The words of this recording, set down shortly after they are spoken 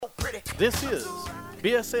This is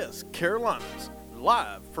BSS Carolinas,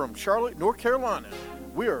 live from Charlotte, North Carolina.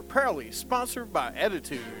 We are proudly sponsored by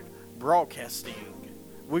Attitude Broadcasting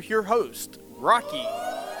with your host, Rocky.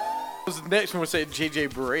 The next one said JJ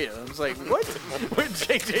Barea. I was like, what? What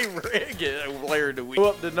JJ Barea get a player of the week? Go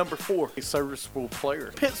up to number 4, a serviceable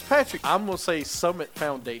player. Fitzpatrick. I'm going to say Summit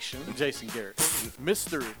Foundation, Jason Garrett.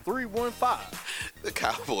 Mr. 315. The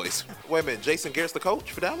Cowboys. Wait a minute, Jason Garrett's the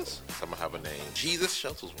coach for Dallas? Someone have a name. Jesus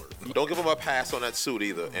Shuttlesworth. Don't give him a pass on that suit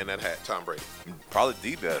either and that hat, Tom Brady. Probably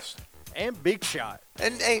the best. And Big Shot.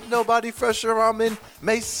 And ain't nobody fresher. I'm in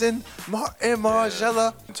Mason, Martin,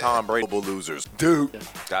 Margella. Tom Brady losers. Dude,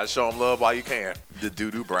 gotta show them love while you can. The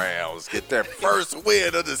Doo-Doo Browns get their first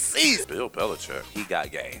win of the season. Bill Belichick, he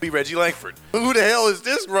got game. Be Reggie Langford. Who the hell is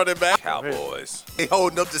this running back? Cowboys. They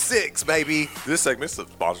holding up to 6, baby. This segment's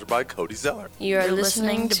sponsored by Cody Zeller. You are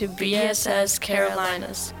listening to BSS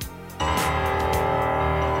Carolinas.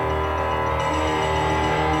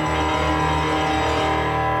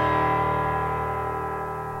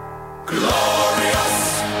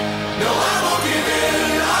 Glorious. No, I won't give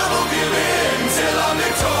in till I'm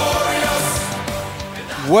victorious.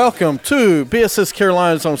 Welcome to BSS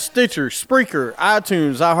Carolinas on Stitcher, Spreaker,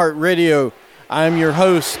 iTunes, iHeartRadio. I am your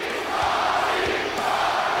host,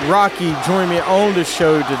 Rocky. Join me on the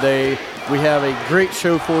show today. We have a great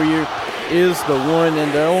show for you. Is the one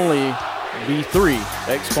and the only B3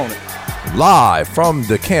 Exponent. Live from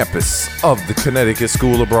the campus of the Connecticut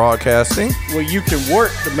School of Broadcasting. Well, you can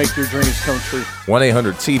work to make your dreams come true.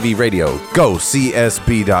 1-800-TV Radio. Go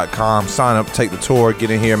CSB.com. Sign up, take the tour,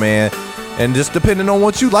 get in here, man. And just depending on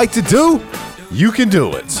what you like to do, you can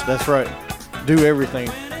do it. That's right. Do everything.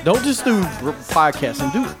 Don't just do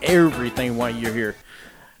podcasting. Do everything while you're here.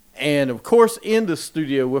 And, of course, in the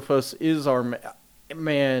studio with us is our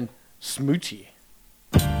man, Smoochie.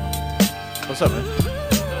 What's up, man?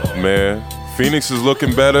 Man, Phoenix is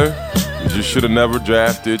looking better. You just should have never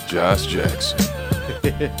drafted Josh Jackson.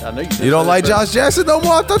 I know you. You don't like Josh Jackson no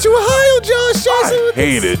more? I thought you were high on Josh Jackson. I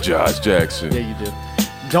hated Josh Jackson. Yeah, you did.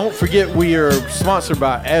 Don't forget we are sponsored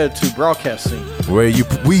by Attitude Broadcasting. Where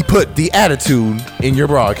we put the attitude in your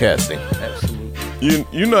broadcasting. Absolutely.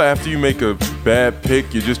 You know, after you make a bad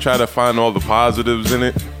pick, you just try to find all the positives in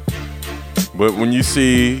it. But when you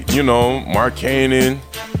see, Mark Cannon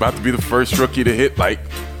about to be the first rookie to hit like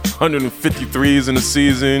 153s in the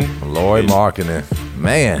season. Lloyd Markkanen.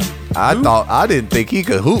 Man, I didn't think he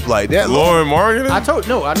could hoop like that. Lloyd Markkanen? I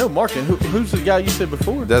know Markkanen. Who's the guy you said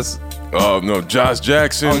before? That's Josh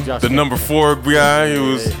Jackson, the number 4 guy.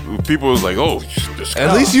 People was like, oh, this guy.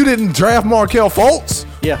 At least you didn't draft Markelle Fultz.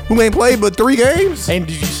 Yeah. Who ain't played but 3 games. And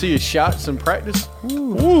did you see his shots in practice?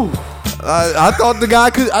 Ooh. I thought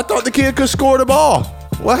the kid could score the ball.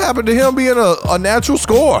 What happened to him being a natural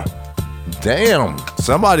scorer? Damn,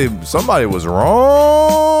 somebody was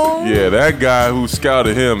wrong. Yeah, that guy who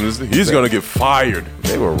scouted him, he's going to get fired.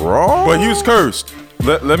 They were wrong. But he was cursed.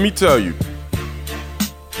 Let me tell you.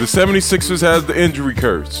 The 76ers has the injury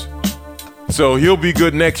curse. So he'll be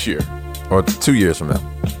good next year. Or 2 years from now.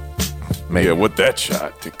 Maybe. Yeah, with that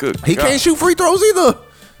shot. Good he God. can't shoot free throws either.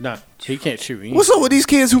 No, he can't shoot either. What's up with these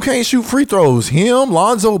kids who can't shoot free throws? Him,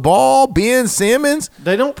 Lonzo Ball, Ben Simmons.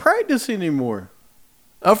 They don't practice anymore.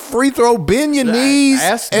 A free throw, bend your knees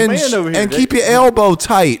and keep your elbow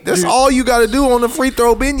tight. That's all you got to do on the free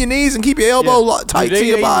throw. Bend your knees and keep your elbow tight to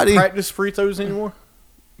your body. Practice free throws anymore?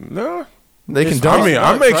 No. They can dunk. I mean,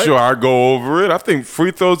 I make sure I go over it. I think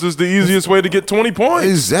free throws is the easiest way to get 20 points.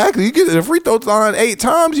 Exactly. You get to the free throw line 8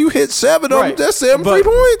 times, you hit 7 of them. That's 7 free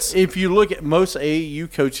points. If you look at most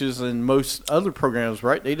AAU coaches and most other programs,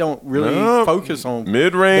 right, they don't really focus on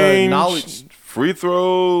mid-range, knowledge. Free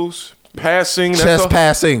throws, passing. Chest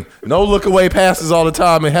passing. No look-away passes all the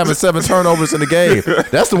time and having 7 turnovers in the game.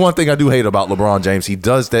 That's the one thing I do hate about LeBron James. He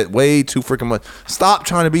does that way too freaking much. Stop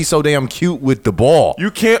trying to be so damn cute with the ball.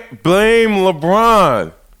 You can't blame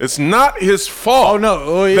LeBron. It's not his fault. Oh,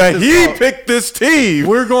 no. That he picked this team.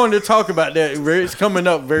 We're going to talk about that. It's coming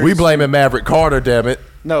up very soon. We blaming Maverick Carter, damn it.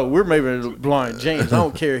 No, we're blaming LeBron James. I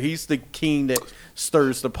don't care. He's the king that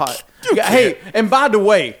stirs the pot. Hey, and by the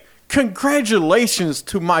way, congratulations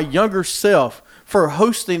to my younger self for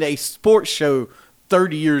hosting a sports show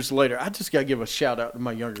 30 years later. I just got to give a shout out to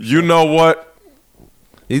my younger self. You know what?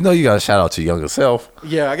 You know you got to shout out to your younger self.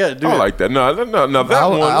 Yeah, I got to do it. I like that. No, that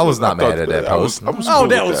I was not mad at that post. That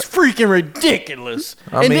was freaking ridiculous.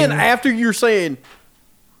 Then after you're saying,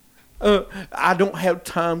 I don't have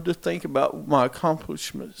time to think about my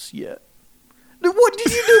accomplishments yet. What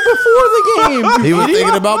did you do before the game? He was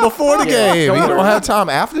thinking about before the game. He don't have time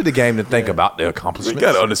after the game to think about the accomplishments. You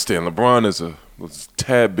got to understand, LeBron is a was a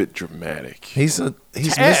tad bit dramatic. He's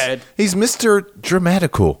Tad? Mr.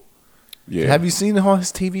 Dramatical. Yeah. Have you seen all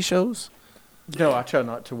his TV shows? No, I try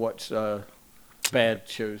not to watch bad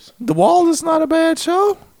shows. The Wall is not a bad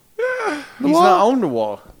show. He's not on The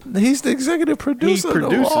Wall. He's the executive He producer. of The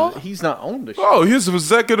produces Wall. it. He's not on the show. Oh, he's an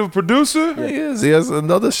executive producer? He is. He has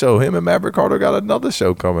another show. Him and Maverick Carter got another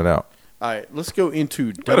show coming out. All right, let's go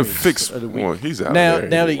into Better dummies fix. of the week. Well, he's out now there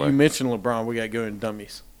that anyway. you mentioned LeBron, we got to go into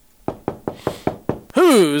dummies.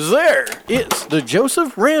 Who's there? It's the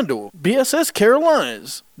Joseph Randall, BSS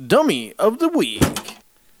Carolinas Dummy of the Week.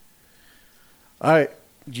 All right,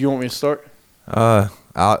 do you want me to start? I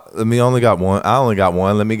only got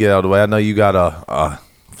one. Let me get out of the way. I know you got a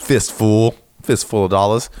fistful of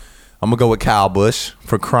dollars. I'm gonna go with Kyle Busch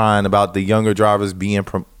for crying about the younger drivers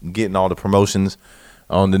getting all the promotions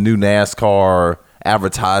on the new NASCAR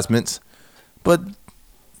advertisements, but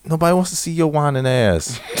nobody wants to see your whining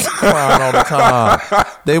ass crying all the time.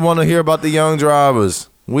 They want to hear about the young drivers.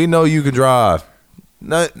 We know you can drive.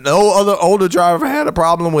 No other older driver had a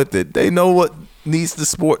problem with it. They know what needs the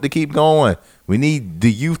sport to keep going. We need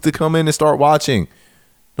the youth to come in and start watching.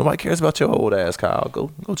 Nobody cares about your old ass, Kyle.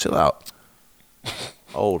 Go chill out.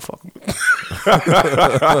 Old fuck.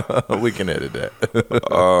 We can edit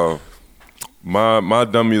that. My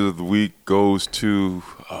dummy of the week goes to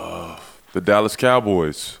the Dallas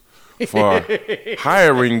Cowboys for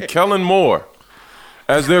hiring Kellen Moore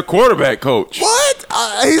as their quarterback coach. What?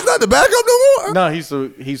 He's not the backup no more? No, he's He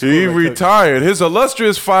quarterback coach. retired. His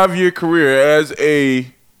illustrious 5-year career as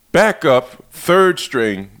a backup, third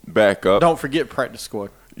string backup. Don't forget practice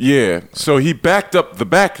squad. Yeah. So he backed up the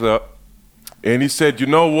backup, and he said, you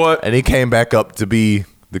know what? And he came back up to be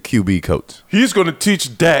the QB coach. He's going to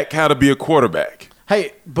teach Dak how to be a quarterback.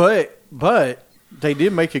 Hey, but they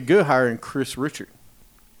did make a good hire in Chris Richard.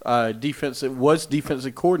 Defensive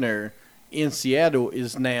coordinator in Seattle,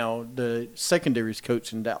 is now the secondaries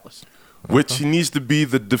coach in Dallas. Which he needs to be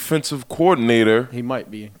the defensive coordinator. He might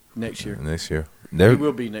be next year. Next year. He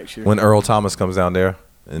will be next year. When Earl Thomas comes down there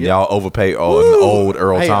and Yep. y'all overpay an old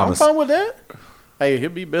Earl hey, Thomas. I'm fine with that. Hey, he'll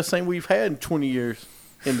be the best thing we've had in 20 years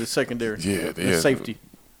in the secondary. Yeah, The yeah. safety.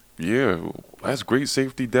 Yeah, last great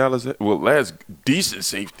safety Dallas. Well, last decent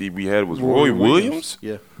safety we had was Roy Williams.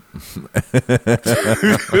 Yeah. That's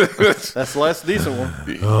the last decent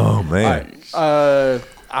one. Oh, man.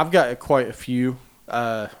 I've got quite a few.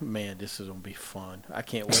 Man, this is going to be fun. I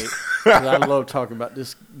can't wait. 'Cause I love talking about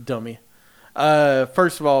this dummy.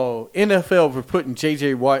 First of all, NFL for putting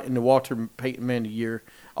J.J. Watt in the Walter Payton Man of the Year.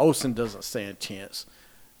 Olsen doesn't stand a chance.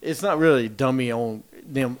 It's not really a dummy on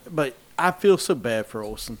them, but I feel so bad for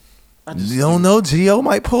Olsen. You don't know. Gio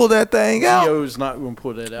might pull that thing out. Gio's not going to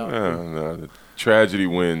pull that out. No, the tragedy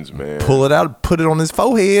wins, man. Pull it out, put it on his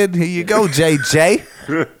forehead. Here you go, JJ.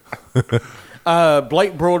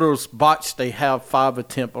 Blake Bortles botched a half-5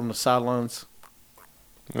 attempt on the sidelines.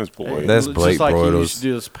 That's boy. That's Just Blake like he Bortles. used to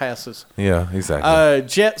do his passes. Yeah, exactly.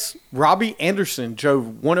 Jets, Robbie Anderson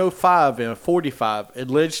drove 105 and a 45,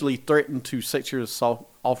 allegedly threatened to sexual assault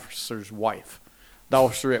officer's wife. The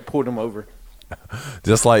officer that pulled him over.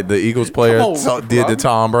 Just like the Eagles player Come on, did to Robbie.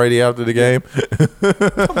 Tom Brady after the game.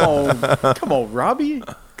 Come on, Robbie.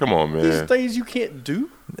 Come on, These man. things you can't do.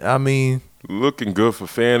 I mean, Looking good for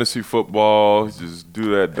fantasy football. Just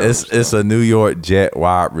do that. dumb it's stuff. a New York Jet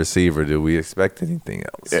wide receiver. Do we expect anything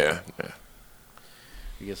else? Yeah.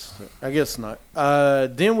 I guess not.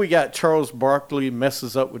 Then we got Charles Barkley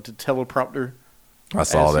messes up with the teleprompter. I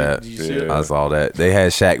saw As that. did you see it? I saw that. They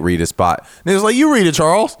had Shaq read a spot. And it was like, you read it,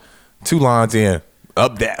 Charles. 2 lines in.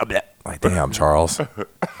 Up that. Like, damn, Charles.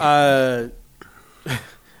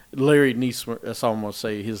 Larry Neesmith, that's all I'm going to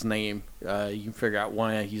say, his name. You can figure out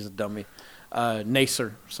why he's a dummy. Larry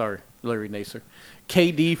Nassar.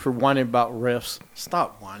 KD for whining about refs.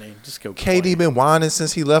 Stop whining. Just go play. KD been whining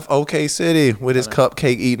since he left OK City with his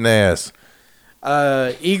cupcake eating ass.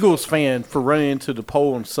 Eagles fan for running into the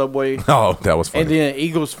pole on Subway. Oh, that was funny. And then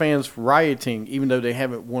Eagles fans rioting even though they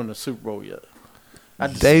haven't won the Super Bowl yet.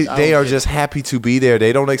 They are just happy to be there.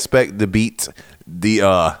 They don't expect to beat the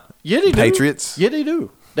they Patriots. Do. Yeah, they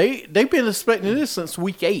do. They've been expecting this since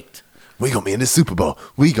week 8. We gonna be in the Super Bowl.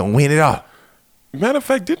 We gonna win it all. Matter of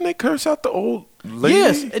fact, didn't they curse out the old lady?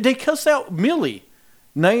 Yes, they cussed out Millie,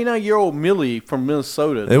 99-year-old Millie from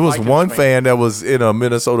Minnesota. There was Vikings one fan that was in a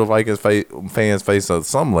Minnesota Vikings fan's face of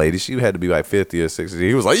some lady. She had to be like 50 or 60.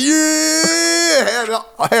 He was like, yeah!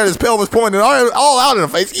 Had his pelvis pointed all out in her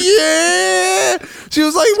face. Yeah! She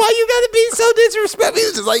was like, why you gotta be so disrespectful? He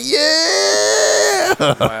was just like, yeah!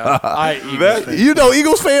 You know,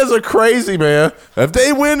 Eagles fans are crazy, man. If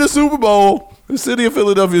they win the Super Bowl, the city of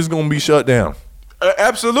Philadelphia is gonna be shut down.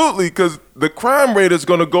 Absolutely, because the crime rate is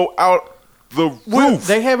going to go out the roof.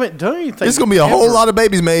 They haven't done anything. There's going to be a whole lot of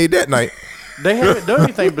babies made that night. They haven't done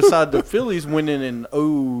anything besides the Phillies winning in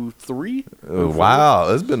 03.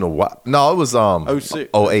 Wow, it's been a while. No, it was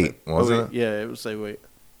 06. 08, wasn't it? Yeah, it was 08.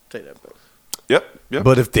 Take that back. Yep.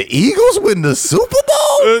 But if the Eagles win the Super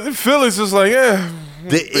Bowl, The Phillies is like,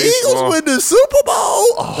 the Eagles win the Super Bowl.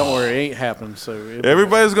 Oh, Don't worry, it ain't happening. So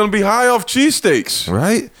everybody's going to be high off cheesesteaks.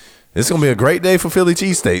 right? It's going to be a great day for Philly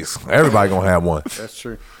cheesesteaks. Everybody going to have one. That's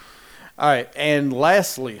true. All right, and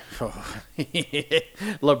lastly,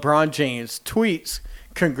 LeBron James tweets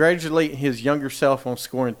congratulating his younger self on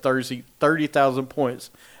scoring 30,000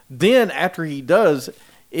 points. Then after he does,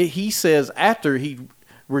 he says after he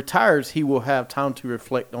retires, he will have time to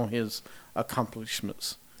reflect on his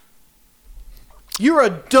accomplishments. You're a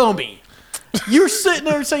dummy. You're sitting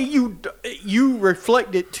there saying you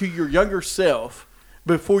reflected to your younger self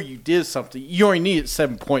before you did something. You only needed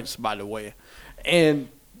 7 points, by the way. And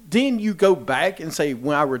then you go back and say,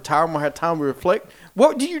 when I retire, I'm going to have time to reflect.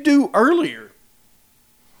 What did you do earlier?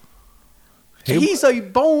 He's a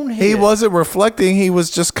bonehead. He wasn't reflecting. He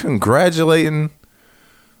was just congratulating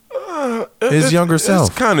his younger self.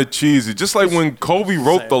 It's kind of cheesy. Just like when Kobe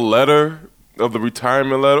wrote the letter of the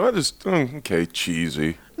retirement letter, I just, okay,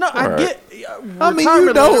 cheesy. No, I All get. I mean,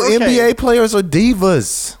 you know, NBA players are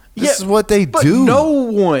divas. This is what they do. No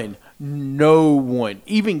one,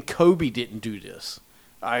 even Kobe didn't do this.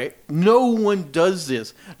 All right, no one does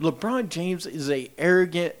this. LeBron James is a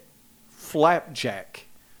arrogant flapjack.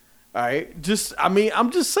 All right,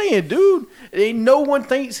 I'm just saying, dude. No one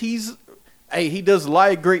thinks he's. Hey, he does a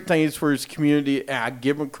lot of great things for his community, and I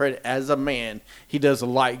give him credit as a man. He does a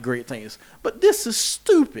lot of great things, but this is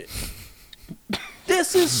stupid.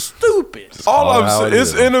 This is stupid. All I'm saying,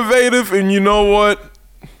 it's innovative, and you know what?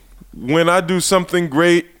 When I do something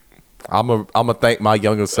great, I'm a thank my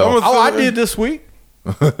younger self. I did this week.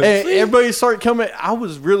 And everybody started coming. I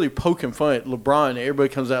was really poking fun at LeBron. And everybody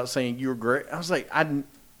comes out saying you were great. I was like, I'm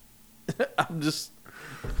just.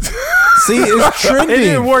 See, it's trending. It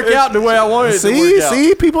didn't work out the way I wanted it to work out.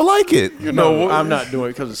 See, people like it. you know No, what? I'm not doing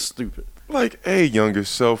it because it's stupid. Like, hey, younger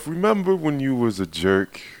self, remember when you was a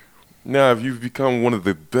jerk? Now you've become one of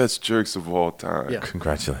the best jerks of all time. Yeah.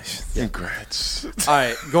 Congratulations. Congrats. All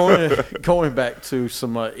right, going back to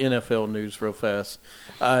some NFL news real fast.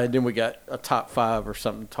 Then we got a top 5 or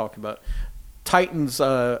something to talk about. Titans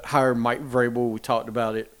hired Mike Vrabel. We talked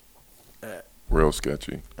about it. Real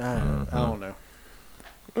sketchy. I don't know.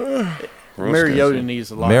 Real Mariota sketchy. needs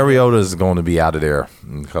a lot. Mariota is going to be out of there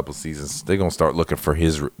in a couple seasons. They're going to start looking for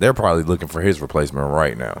his. They're probably looking for his replacement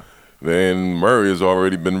right now. Then Murray has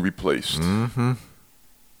already been replaced. Mm-hmm.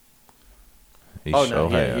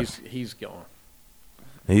 He's gone.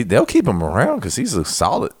 They'll keep him around because he's a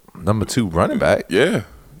solid number 2 running back. Yeah.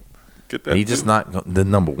 Get that. He's just not the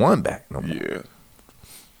number 1 back no more. Yeah.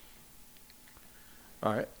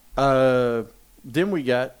 All right. Then we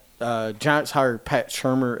got Giants hired Pat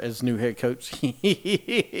Shurmur as new head coach.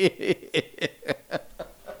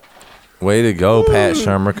 Way to go, Pat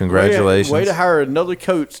Shurmur. Congratulations. Way to hire another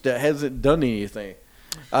coach that hasn't done anything.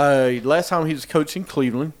 Last time he was coaching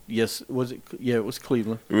Cleveland. Yes, was it? Yeah, it was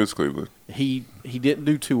Cleveland. It was Cleveland. He didn't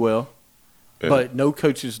do too well, Yeah. but no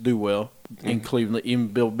coaches do well in Cleveland. Even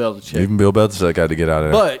Bill Belichick. Even Bill Belichick got to get out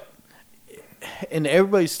of there. And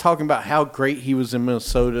everybody's talking about how great he was in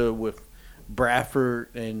Minnesota with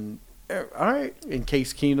Bradford and all right, and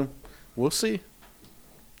Case Keenum. We'll see.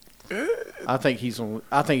 I think he's gonna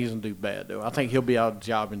do bad though. I think he'll be out of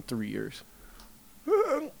job in 3 years.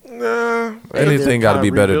 Nah. Anything got to be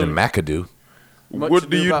kinda better than rebuilding. McAdoo. Much What to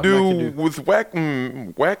do you about do McAdoo. with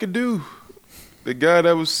Wackadoo? The guy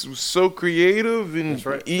that was so creative, and That's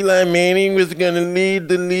right. Eli Manning was going to lead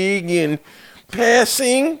the league in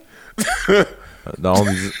passing. The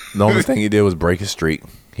only thing he did was break his streak.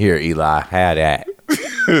 Here, Eli, had that.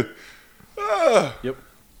 Yep.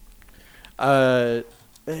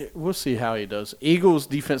 We'll see how he does. Eagles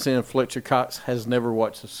defensive end Fletcher Cox has never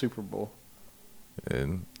watched a Super Bowl.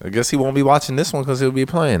 And I guess he won't be watching this one because he'll be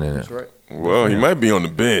playing in it. That's right. Well, he might be on the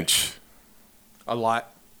bench. A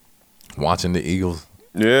lot. Watching the Eagles.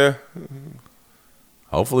 Yeah.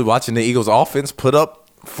 Hopefully watching the Eagles offense put up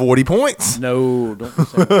 40 points. No, don't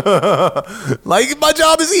say that. Like, my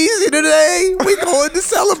job is easy today. We going to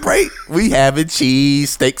celebrate. We having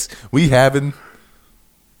cheese steaks. We having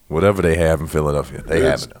whatever they have in Philadelphia. They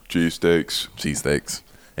It's having cheesesteaks. cheesesteaks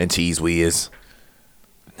and cheese whiz.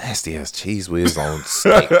 Nasty ass cheese whiz on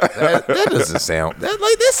steak. That doesn't sound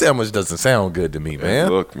that sandwich doesn't sound good to me, man.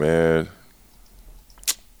 Look, man.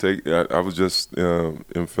 I was just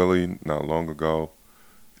in Philly not long ago,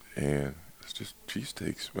 and It's just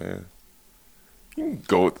cheesesteaks, man. You can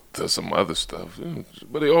go to some other stuff,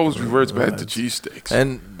 but it always reverts back to cheesesteaks.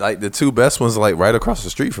 And like the two best ones are like right across the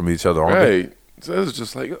street from each other, aren't they? Right. So it's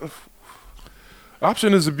just like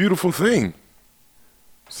option is a beautiful thing.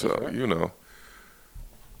 So, you know.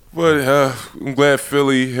 But I'm glad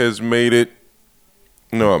Philly has made it.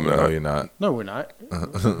 No, I'm not. No, you're not. No, we're not.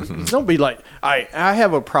 Don't be like, I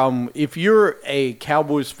have a problem. If you're a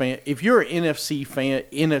Cowboys fan, if you're an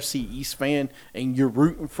NFC East fan, and you're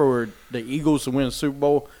rooting for the Eagles to win the Super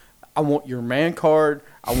Bowl, I want your man card.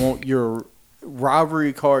 I want your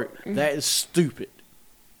rivalry card. That is stupid.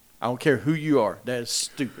 I don't care who you are. That is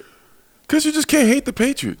stupid. Because you just can't hate the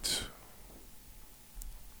Patriots.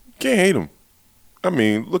 Can't hate them. I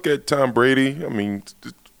mean, look at Tom Brady. I mean,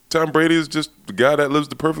 Tom Brady is just the guy that lives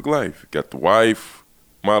the perfect life. Got the wife,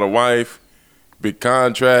 model wife, big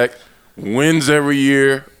contract, wins every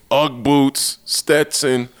year, Ugg boots,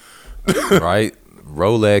 Stetson. Right?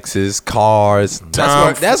 Rolexes, cars.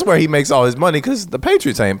 That's where he makes all his money because the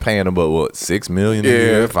Patriots ain't paying him but what, $6 million a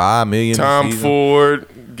year, $5 million. Tom Ford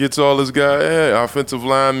gets all his guys. Hey, offensive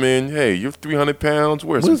lineman. Hey, you're 300 pounds.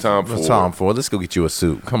 Where's some Tom Ford? Tom Ford. Let's go get you a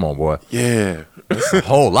suit. Come on, boy. Yeah. There's a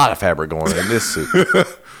whole lot of fabric going in this suit.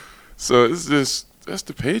 So it's just, that's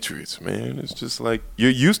the Patriots, man. It's just like, you're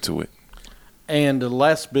used to it. And the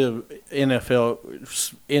last bit of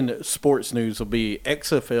NFL in the sports news will be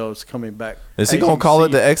XFL is coming back. Is he going to call it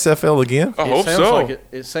the XFL again? I hope so.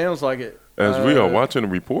 It sounds like it. As we are watching the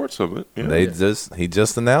reports of it. Yeah. He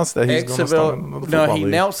just announced that he's going to start another football No, he league.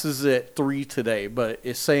 announces it at 3 today, but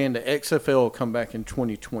it's saying the XFL will come back in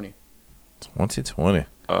 2020. 2020.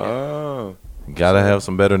 Oh. Got to have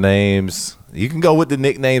some better names. You can go with the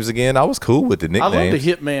nicknames again. I was cool with the I love nicknames.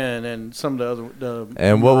 the Hitman and some of the other.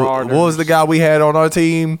 And what was the guy we had on our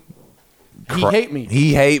team? He hate me.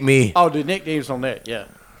 He hate me. Oh, the nicknames on that, yeah.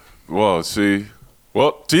 Well, see.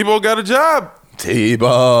 Well, Tebow got a job.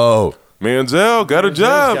 Tebow. Manziel got a He's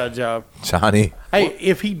job. got a job. Johnny. Hey,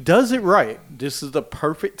 if he does it right, this is the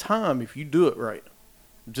perfect time if you do it right.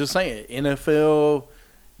 I'm just saying, NFL,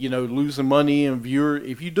 losing money and viewer.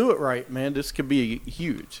 If you do it right, man, this could be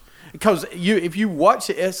huge. Because if you watch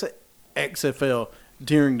the XFL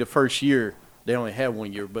during the first year, they only had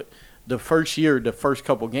 1 year, but the first year, the first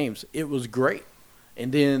couple games, it was great.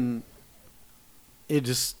 And then it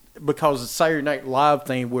just, because of the Saturday Night Live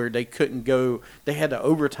thing where they couldn't go, they had the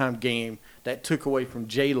overtime game that took away from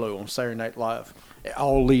J-Lo on Saturday Night Live. It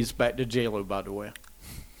all leads back to J-Lo, by the way.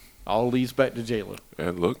 All leads back to J-Lo.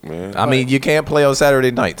 And look, man. I mean, you can't play on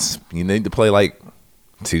Saturday nights. You need to play like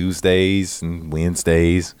Tuesdays and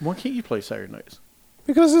Wednesdays. Why can't you play Saturday nights?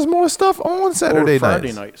 Because there's more stuff on Saturday or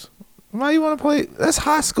Friday nights. nights. Why you want to play? That's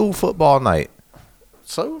high school football night.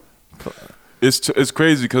 So? It's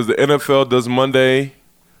crazy because the NFL does Monday.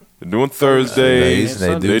 They're doing Thursdays.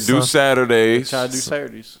 They do Saturdays. Try to do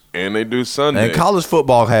Saturdays. And they do Sundays. And college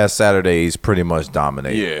football has Saturdays pretty much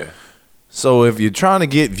dominated. Yeah. So if you're trying to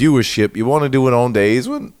get viewership, you want to do it on days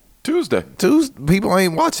when Tuesday. People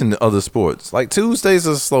ain't watching the other sports. Like Tuesdays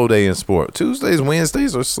is a slow day in sport. Tuesdays,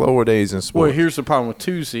 Wednesdays are slower days in sport. Well, here's the problem with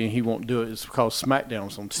Tuesday, and he won't do it. It's because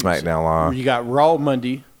SmackDown's on Tuesday. SmackDown Live. You got Raw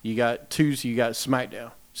Monday. You got Tuesday. You got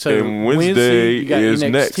SmackDown. So And Wednesday you got is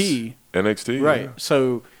NXT. NXT. Right. Yeah.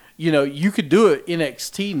 So, you could do it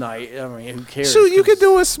NXT night. I mean, who cares? Shoot, you could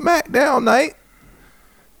do a SmackDown night.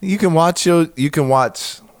 You can watch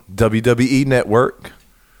WWE Network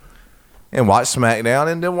and watch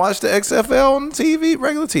SmackDown, and then watch the XFL on TV,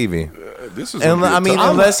 regular TV. This is. And I mean,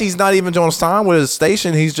 tough. unless he's not even going to sign with a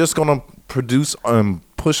station, he's just going to produce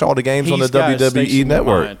push all the games on the got a WWE station in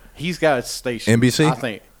Network. mind. He's got a station. NBC? I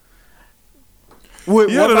think.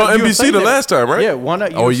 You had it on NBC the last time, right? Yeah, why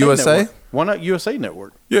not USA? Oh, USA? Network? Why not USA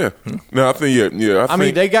Network? Yeah. No, I think yeah. I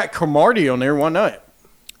mean, they got Cromartie on there. Why not?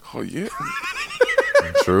 Oh yeah.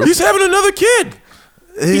 True. He's having another kid.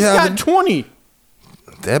 He's got 20.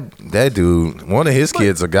 That dude, one of his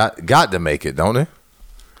kids got to make it, don't they?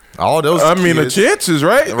 All those. I mean, the kids, chances,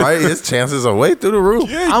 right? right? His chances are way through the roof.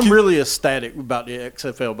 Yeah, I'm really ecstatic about the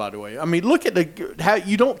XFL, by the way. I mean, look at how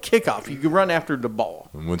you don't kick off. You can run after the ball.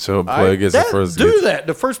 Whichever All player right? gets the first. Do that.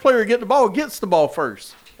 The first player to get the ball gets the ball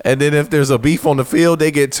first. And then if there's a beef on the field,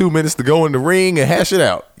 they get 2 minutes to go in the ring and hash it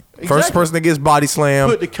out. First Exactly. person that gets body slam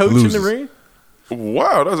Put the coach loses. in the ring.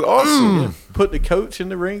 Wow, that's awesome. Put the coach in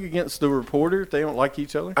the ring against the reporter if they don't like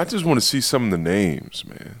each other. I just want to see some of the names,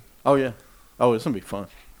 man. Oh, yeah. Oh, it's going to be fun.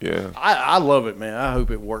 Yeah. I love it, man. I hope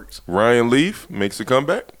it works. Ryan Leaf makes a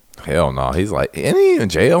comeback. Hell no, he's like, ain't he in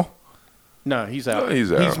jail? No, he's out. No,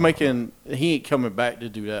 he's out. He ain't coming back to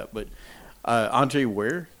do that. But Andre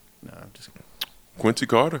Ware? No, I'm just kidding. Quincy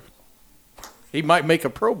Carter. He might make a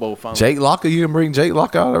Pro Bowl finally. Jake Locker, you can bring Jake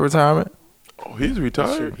Locker out of retirement. Oh, he's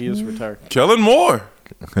retired. Sure, he is retired. Kellen Moore.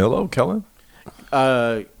 Hello, Kellen.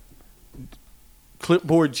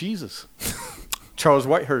 Clipboard Jesus. Charles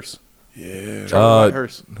Whitehurst. Yeah. Charles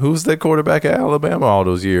Whitehurst. Who's that quarterback at Alabama all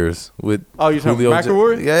those years? With Oh, you're talking Julio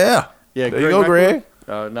McElroy? Yeah. Yeah, There you go, Greg.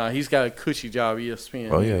 No, he's got a cushy job at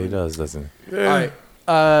ESPN. Oh, yeah, he does, doesn't he? All right,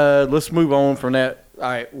 let's move on from that. All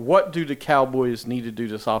right, what do the Cowboys need to do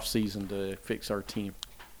this offseason to fix our team?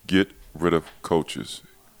 Get rid of coaches.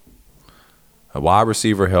 A wide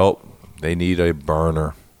receiver help. They need a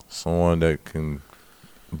burner. Someone that can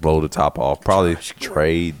blow the top off. Probably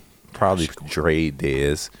trade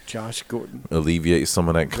Dez. Josh Gordon. Alleviate some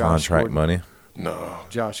of that contract Gordon. money. No.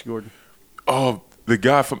 Josh Gordon. Oh, the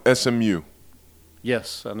guy from SMU.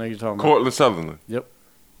 Yes, I know you're talking about. Cortland Sutherland. Yep.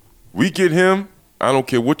 We get him. I don't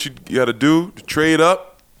care what you got to do to trade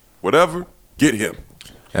up, whatever. Get him.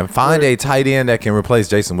 And find a tight end that can replace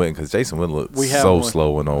Jason Witten because Jason Witten looks We have so one.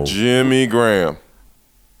 slow and old. Jimmy Graham.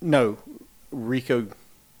 No, Rico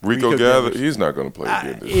Rico Gathers. Gather. He's not going to play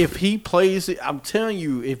again this If he plays, I'm telling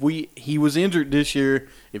you, he was injured this year.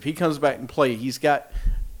 If he comes back and play, he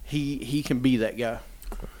can be that guy.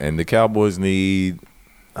 And the Cowboys need.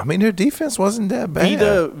 I mean, their defense wasn't that bad.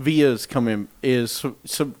 Vita Villa's coming. Is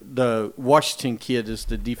the Washington kid is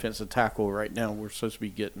the defensive tackle right now? We're supposed to be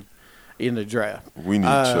getting in the draft. We need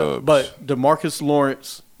Chubbs. But DeMarcus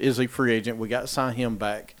Lawrence is a free agent. We got to sign him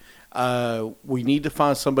back. We need to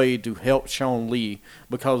find somebody to help Sean Lee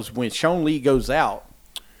because when Sean Lee goes out,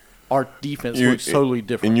 our defense looks totally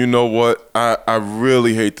different. And you know what? I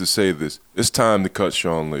really hate to say this. It's time to cut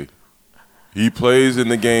Sean Lee. He plays in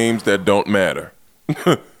the games that don't matter.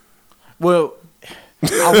 Well,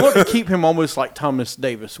 I want to keep him almost like Thomas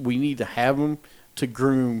Davis. We need to have him to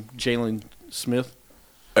groom Jalen Smith.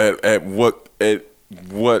 At what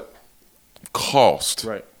cost?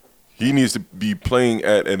 Right. He needs to be playing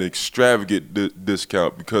at an extravagant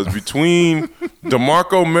discount because between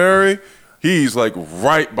DeMarco Murray, he's like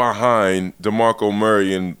right behind DeMarco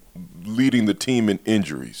Murray and leading the team in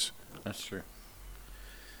injuries. That's true.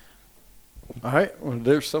 All right. Well,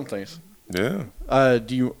 there's some things. Yeah.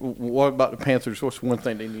 What about the Panthers? What's one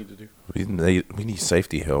thing they need to do? We need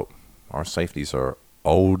safety help. Our safeties are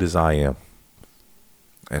old as I am,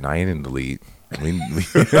 and I ain't in the league. We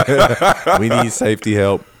need safety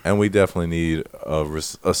help, and we definitely need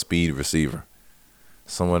a speed receiver,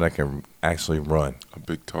 someone that can actually run. A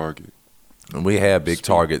big target. And we have big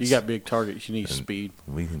targets. You got big targets. You need speed.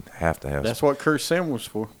 We have to have. That's what Kurt Samuel's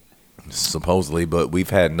for. Supposedly, but we've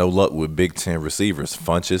had no luck with Big Ten receivers.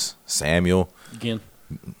 Funches, Samuel. Ginn.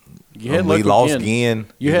 We lost Ginn.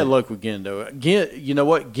 You had luck with Ginn, though. Ginn, you know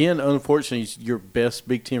what? Ginn, unfortunately, is your best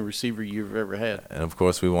Big Ten receiver you've ever had. And, of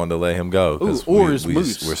course, we wanted to let him go. Moose. We're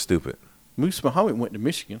stupid. Moose Muhammad went to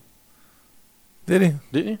Michigan. Did he?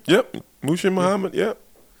 Didn't he? Yep. Mushin Muhammad, yep.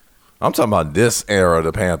 I'm talking about this era of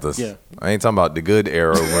the Panthers. Yeah. I ain't talking about the good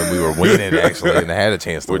era when we were winning, actually, and had a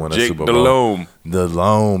chance to With win a Jake Super Bowl. Delhomme.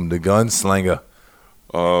 Delhomme, the gunslinger.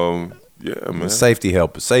 Yeah, man. Safety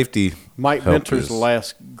help. Safety Mike help Venter's is- the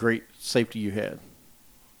last great safety you had.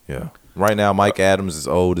 Yeah. Right now, Mike Adams is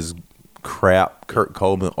old as crap. Kurt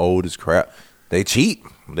Coleman, old as crap. They cheat.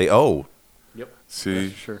 They old. Yep. See,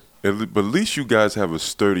 That's for sure. but at least you guys have a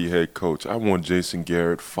sturdy head coach. I want Jason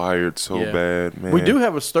Garrett fired so Yeah. bad, man. We do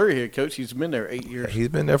have a sturdy head coach. He's been there 8 years. He's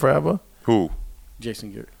been there forever. Who?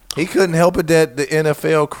 Jason Garrett. He couldn't help it that the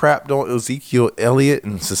NFL crapped on Ezekiel Elliott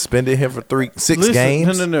and suspended him for 6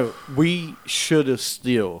 games. No. We should have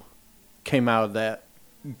still came out of that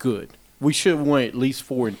good. We should have won at least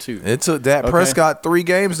 4-2. It took Dak Okay. Prescott 3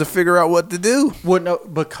 games to figure out what to do. Well, no,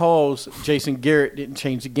 because Jason Garrett didn't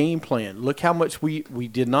change the game plan. Look how much we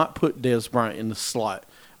did not put Dez Bryant in the slot.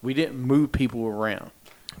 We didn't move people around,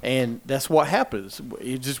 and that's what happens.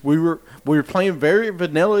 It just we were playing very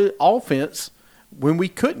vanilla offense when we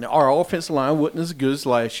couldn't. Our offensive line wasn't as good as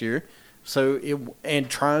last year. So and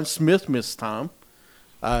Tryon Smith missed time.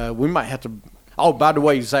 We might have to. Oh, by the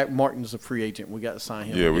way, Zach Martin's a free agent. We got to sign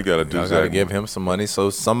him. Yeah, we got to do I got to that. give him some money. So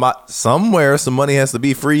somewhere some money has to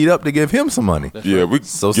be freed up to give him some money. Yeah, we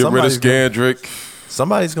So get rid of somebody's gonna- Scandrick,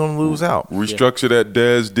 Somebody's going to lose out. restructure that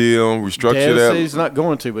Dez deal, restructure Dez that. says he's not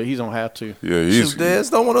going to, but he's gonna have to. Yeah, he's Dez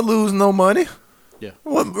don't want to lose no money. Yeah.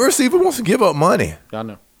 What receiver wants to give up money? I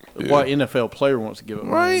know. Yeah. What NFL player wants to give up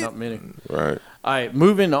money? Right. Not many. right. All right,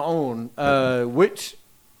 moving on. Which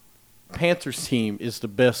Panthers team is the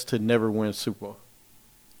best to never win a Super Bowl?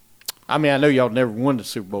 I mean, I know y'all never won the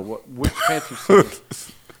Super Bowl. Which Panthers team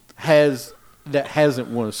hasn't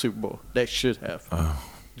won a Super Bowl that should have?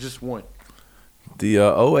 Just one. The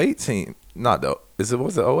 08 team. Not the. Was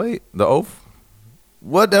it 08? The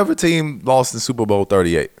whatever team lost in Super Bowl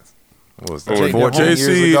 38? What was that? Jake 14 years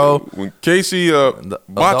Casey, ago. when Casey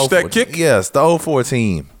botched that kick. Yes, the 04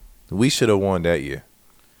 team. We should have won that year.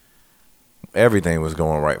 Everything was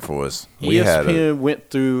going right for us. We ESPN went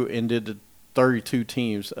through and did the 32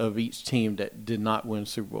 teams of each team that did not win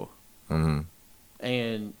Super Bowl. Mm-hmm.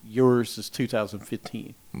 And yours is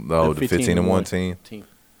 2015. No, the 15-1 team.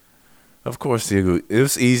 Of course, it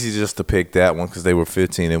was easy just to pick that one because they were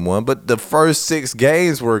 15-1. But the first 6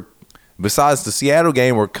 games were, besides the Seattle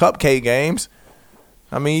game, were cupcake games.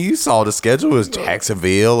 I mean, you saw the schedule. It was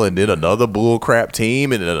Jacksonville and then another bullcrap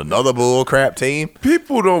team and then another bullcrap team.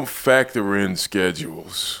 People don't factor in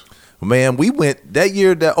schedules. Man, we went that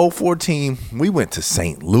year, that 04 team, we went to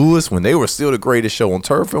St. Louis when they were still the greatest show on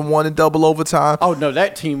turf and won in double overtime. Oh, no,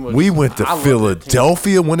 that team was. We went to I love that team.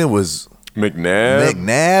 Philadelphia when it was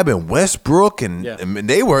McNabb and Westbrook, and, Yeah. and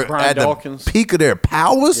they were Brian at Dawkins. the peak of their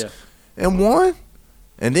powers Yeah. and won.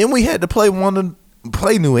 And then we had to play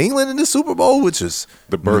New England in the Super Bowl, which is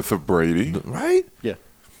the birth of Brady. right. Yeah.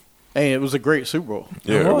 And it was a great Super Bowl.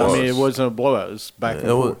 Yeah, it I was. mean, it wasn't a blowout. It was back and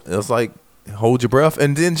forth. It was like hold your breath,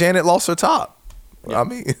 and then Janet lost her top. Yeah. I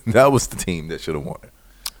mean, that was the team that should have won.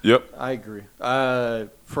 Yep. I agree.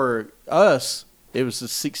 For us, it was the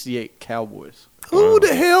 68 Cowboys. Who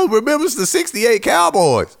the hell remembers the '68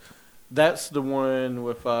 Cowboys? That's the one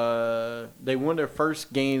with they won their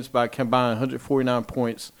first games by combined 149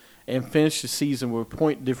 points and finished the season with a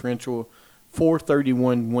point differential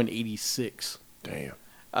 431-186. Damn.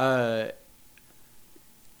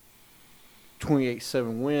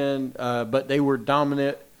 28-7 win, but they were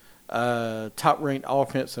dominant, top-ranked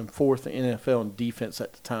offense and fourth in NFL in defense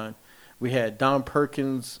at the time. We had Don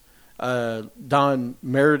Perkins, Don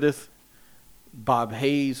Meredith, Bob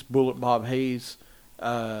Hayes, Bullet Bob Hayes.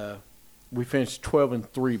 We finished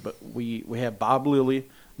 12-3, but we had Bob Lilly,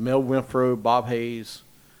 Mel Winfro, Bob Hayes.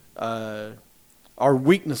 Our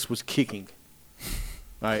weakness was kicking.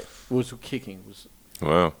 Right, was kicking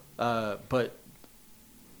Wow. but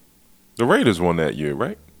The Raiders won that year,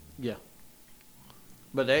 right? yeah.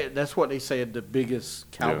 But that's what they said the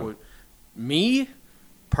biggest Cowboy. Me,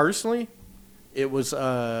 personally, it was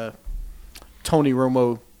Tony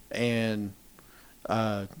Romo and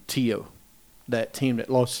Tio, that team that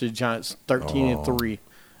lost to the Giants 13-3.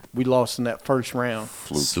 We lost in that first round.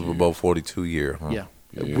 Super Bowl 42 year. Huh? Yeah.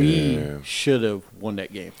 Yeah. We should have won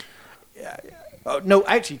that game. No,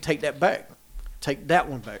 actually, take that back. Take that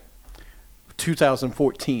one back.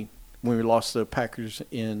 2014, when we lost to the Packers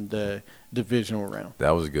in the divisional round. That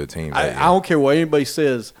was a good team. I that year. don't care what anybody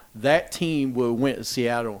says. That team would have went to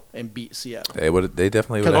Seattle and beat Seattle. They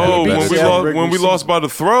definitely would Oh, have Oh, had a when better we team. lost, regular when we season. lost by the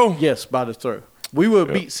throw. Yes, by the throw. We would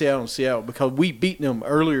have beat Seattle in Seattle because we beat them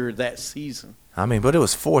earlier that season. I mean, but it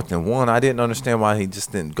was 4th and 1. I didn't understand why he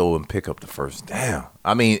just didn't go and pick up the first down.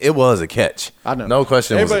 I mean, it was a catch. I know. No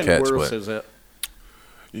question it was a Everybody in catch. the world But says that.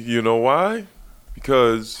 You know why?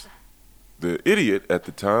 Because the idiot at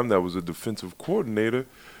the time that was a defensive coordinator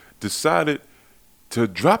decided to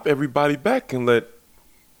drop everybody back and let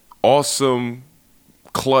awesome,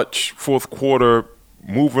 clutch, fourth quarter,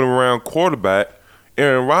 moving around quarterback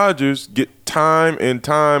Aaron Rodgers get time and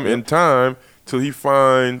time and time till he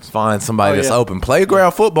finds, find somebody that's yeah. open.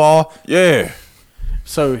 Playground football. yeah.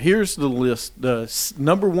 So here's the list. The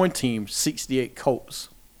number one team, 68 Colts.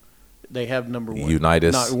 They have number one.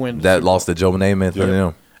 Unitas. Not win the That Super lost to Joe Namath for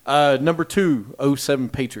them. Bowl. Number 2, 07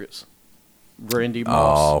 Patriots. Randy Oh,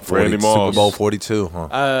 Moss. 40, Randy Super Moss. Bowl 42. Huh?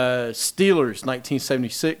 Steelers,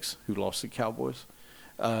 1976, who lost to the Cowboys.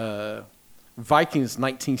 Vikings,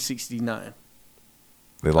 1969.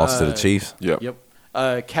 They lost to the Chiefs. Yep.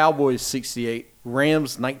 Yep. Cowboys, 68.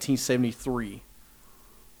 Rams, 1973.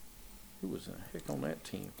 Who was the heck on that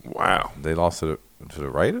team? Wow. They lost to the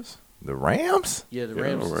Raiders? The Rams? Yeah, the Yeah,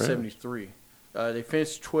 Rams, Rams. 73. They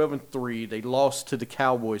finished 12-3. They lost to the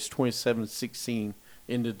Cowboys, 27-16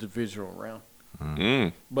 in the divisional round.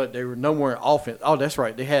 Mm. But they were nowhere in offense. Oh, that's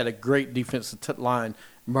right. They had a great defensive line.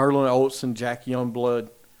 Merlin Olsen, Jack Youngblood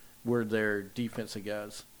were their defensive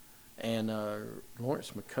guys. And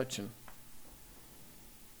Lawrence McCutcheon.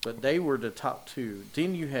 But they were the top two.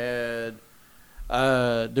 Then you had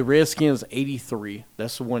the Redskins, 83.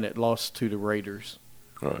 That's the one that lost to the Raiders.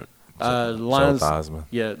 Right. Lions, Joe Theismann.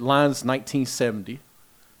 yeah, Lions, 1970.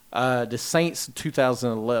 The Saints,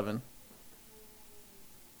 2011.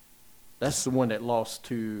 That's the one that lost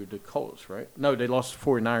to the Colts, right? No, they lost to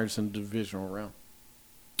 49ers in the divisional round.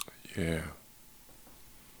 Yeah.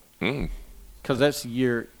 Mm. Because that's the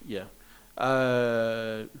year, yeah.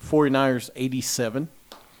 49ers, 87.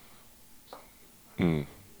 Mm.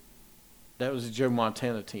 That was the Joe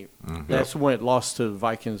Montana team. Mm-hmm. That's the one that lost to the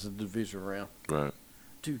Vikings in the divisional round. Right.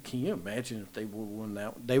 Dude, can you imagine if they would have won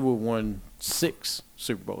that? They would have won 6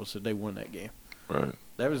 Super Bowls if they won that game. Right.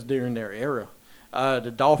 That was during their era.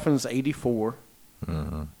 The Dolphins, 84.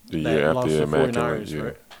 The That year lost after to the the Immaculate. 49ers, Yeah.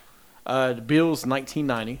 right? The Bills,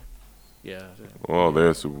 1990. Yeah. Well,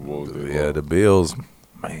 their Super Bowls. Yeah, the Bills,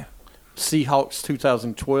 man. Seahawks,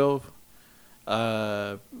 2012.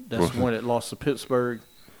 That's the one that lost to Pittsburgh.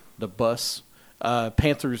 The bus.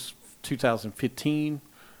 Panthers, 2015.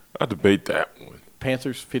 I debate that one.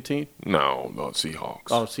 Panthers, 15. No,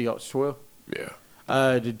 Seahawks. Oh, Seahawks, 12.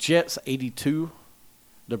 Yeah. The Jets, 82.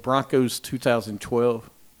 The Broncos, 2012.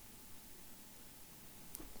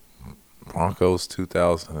 Broncos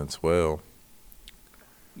 2012.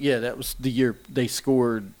 Yeah, that was the year they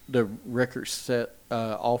scored the record set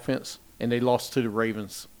offense, and they lost to the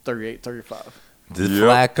Ravens, 38-35. Did Yep.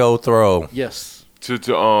 Flacco throw? Yes. To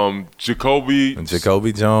Jacoby. And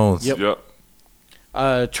Jacoby Jones. Yep.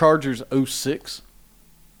 Yep. Chargers, 06.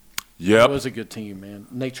 Yep. That was a good team, man.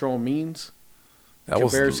 Nature on Means. That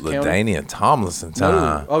was Cabarrus County. LaDainian Tomlinson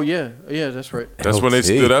time. Oh, yeah. Yeah, that's right. That's when they LT.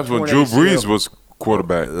 stood. That's when Torn Drew ACL. Brees was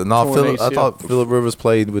quarterback. No, Torn I ACL. thought Phillip Rivers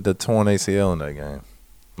played with the torn ACL in that game.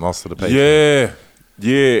 Lost to the Patriots.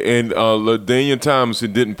 Yeah, and LaDainian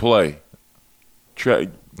Thompson didn't play. LT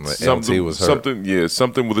was hurt.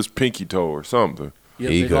 Something with his pinky toe or something. Yeah,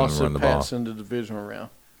 He they couldn't lost run to the ball. Pats in the divisional round.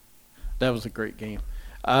 That was a great game.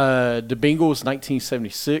 The Bengals,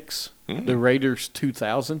 1976. The Raiders,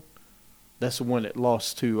 2000. That's the one that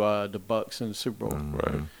lost to the Bucks in the Super Bowl.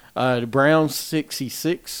 Right. The Browns,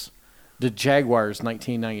 66. The Jaguars,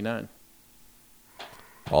 1999.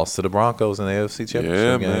 Lost to the Broncos in the AFC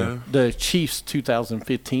Championship Yeah, game. man. The Chiefs,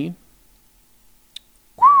 2015.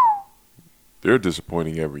 They're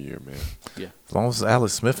disappointing every year, man. Yeah. As long as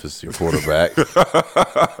Alex Smith is your quarterback.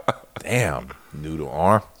 Damn, noodle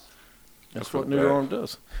arm. That's what not New bad.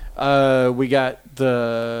 Orleans does. We got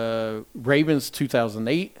the Ravens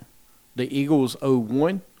 2008, the Eagles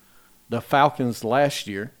 01, the Falcons last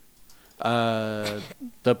year, the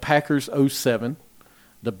Packers 07,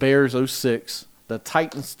 the Bears 06, the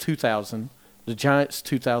Titans 2000, the Giants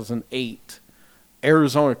 2008,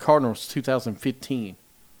 Arizona Cardinals 2015.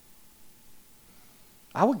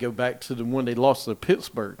 I would go back to the one they lost to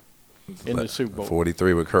Pittsburgh in the Super Bowl.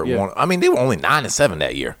 43 with Kurt Yeah. Warner. I mean, they were only 9-7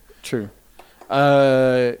 that year. True.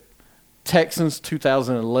 Texans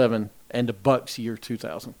 2011 and the Bucks year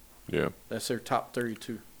 2000. Yeah, That's their top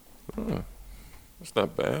 32. that's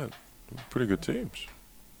not bad. Pretty good teams.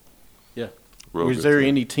 Yeah. Real Was good there team.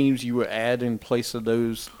 any teams you would add in place of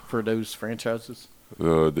those for those franchises?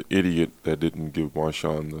 The idiot that didn't give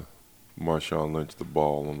Marshawn Lynch the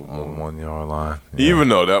ball on the On one. 1 yard line. Yeah. Even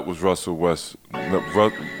though that was Russell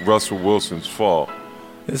Wilson's fault.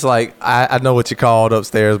 It's like, I know what you called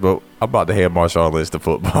upstairs, but I'm about to hand Marshawn Lynch the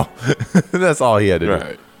football. That's all he had to do.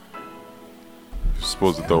 Right. You're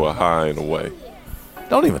supposed to throw it high and away.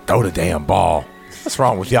 Don't even throw the damn ball. What's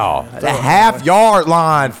wrong with y'all? The half-yard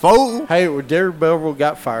line, fool. Hey, when Derek Belville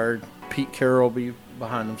got fired, Pete Carroll will be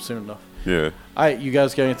behind him soon enough. Yeah. All right, you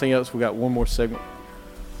guys got anything else? We got one more segment.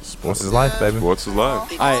 Sports is life, baby. What's it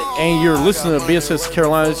like? All right, and you're listening to BSS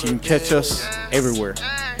Carolinas. You can catch us everywhere.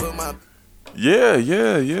 Yeah,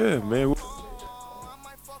 man.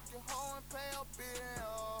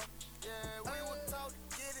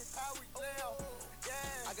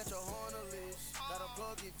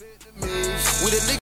 With a nigga